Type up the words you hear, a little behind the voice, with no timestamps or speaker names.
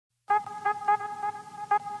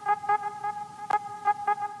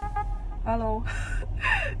Hello，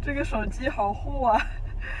 这个手机好厚啊，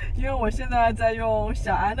因为我现在在用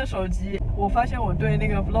小安的手机。我发现我对那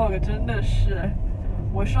个 vlog 真的是，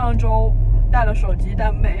我上周带了手机，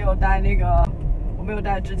但没有带我没有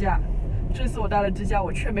带支架。这次我带了支架，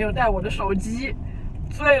我却没有带我的手机，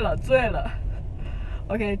醉了。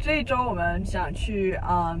OK， 这一周我们想去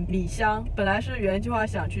米香，本来是原计划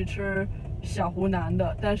想去吃小湖南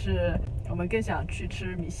的，但是我们更想去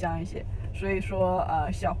吃米香一些，所以说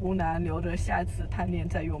小湖南留着下次探店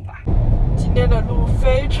再用吧。今天的路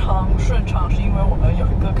非常顺畅，是因为我们有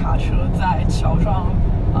一个卡车在桥上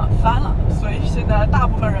翻了，所以现在大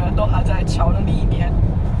部分人都还在桥的另一边。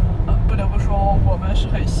不得不说，我们是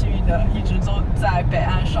很幸运的，一直都在北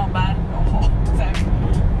岸上班，然后在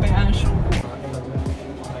北岸生活。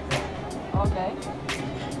OK。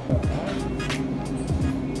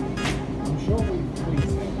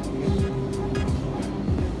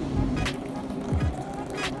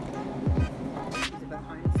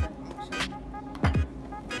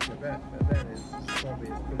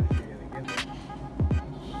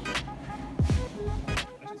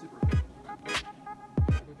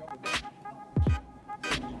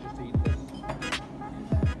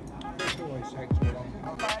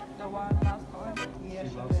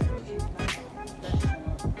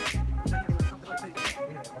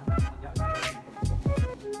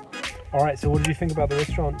Alright, so what did you think about the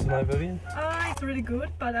restaurant tonight, Vivian? It's really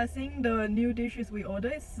good, but I think the new dishes we order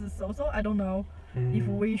is so-so. I don't know if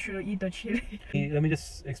we should eat the chili. Let me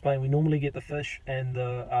just explain. We normally get the fish and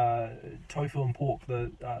the tofu and pork,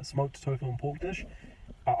 the smoked tofu and pork dish.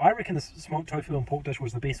 I reckon the smoked tofu and pork dish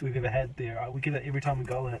was the best we've ever had there. We get it every time we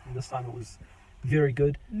go, and this time it was very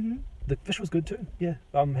good. The fish was good too. Yeah,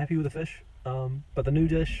 I'm happy with the fish. But the new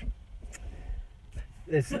dish,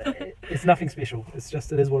 it's nothing special. It's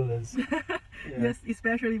just, it is what it is. Yeah. Yes,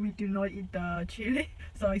 especially we do not eat the chili,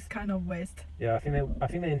 so it's kind of waste. Yeah, I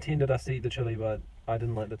think they intended us to eat the chili, but I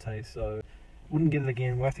didn't like the taste, so wouldn't get it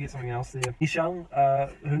again. We'll have to get something else there. Yishang,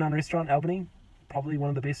 Hunan restaurant, Albany, probably one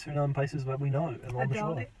of the best Hunan places that we know along the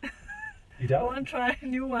shore. You doubt? I want to try a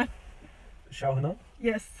new one. Shao Hunan?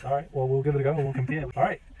 Yes. Alright, well we'll give it a go and we'll compare.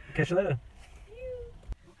 Alright, catch you later.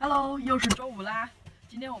 Hello， 又是周五啦。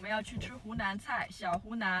今天我们要去吃湖南菜，小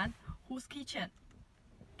湖南 Who's Kitchen，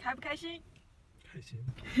 开不开心？开心。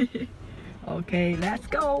Okay, let's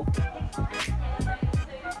go.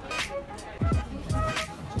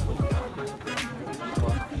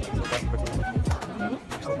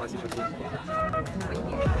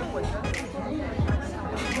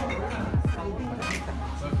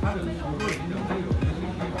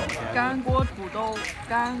 干锅土豆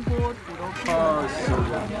片。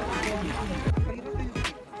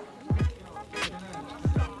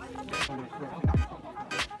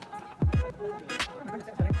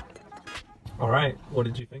Alright, what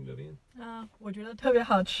did you think, Vivian? 我觉得特别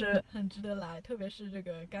好吃，很值得来，特别是这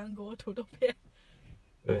个干锅土豆片。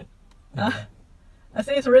Good. I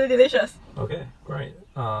think it's really delicious. Okay, great.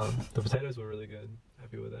 The potatoes were really good.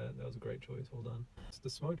 Happy with that. That was a great choice. Well done. The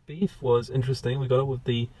smoked beef was interesting. We got it with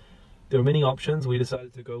there were many options. We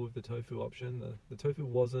decided to go with the tofu option. The tofu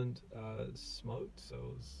wasn't smoked, so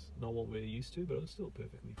it was not what we're used to, but it was still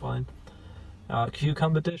perfectly fine.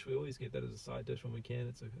 Cucumber dish, we always get that as a side dish when we can.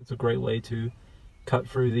 It's a great way to cut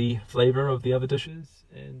through the flavor of the other dishes.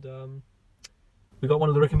 And we got one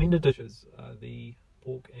of the recommended dishes, the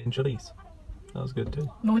pork and chilies. That was good too.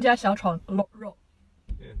 农家小炒肉。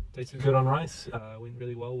 Yeah, tasted good on rice. Went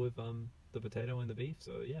really well with the potato and the beef.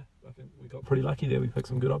 So yeah, I think we got pretty lucky there. We picked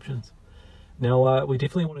some good options. Now we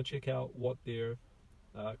definitely want to check out what their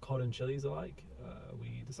cotton chilies are like.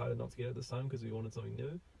 We decided not to get it this time because we wanted something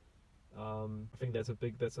new. I think that's a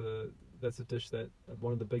dish that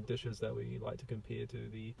one of the big dishes that we like to compare to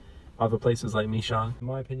the other places like Mishang. In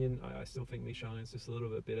my opinion, I still think Mishang is just a little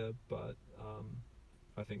bit better, but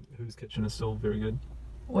I think Who's Kitchen is still very good.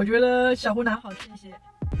 我觉得小湖南好吃一些。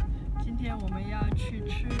今天我们要去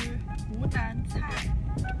吃湖南菜，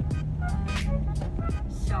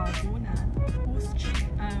小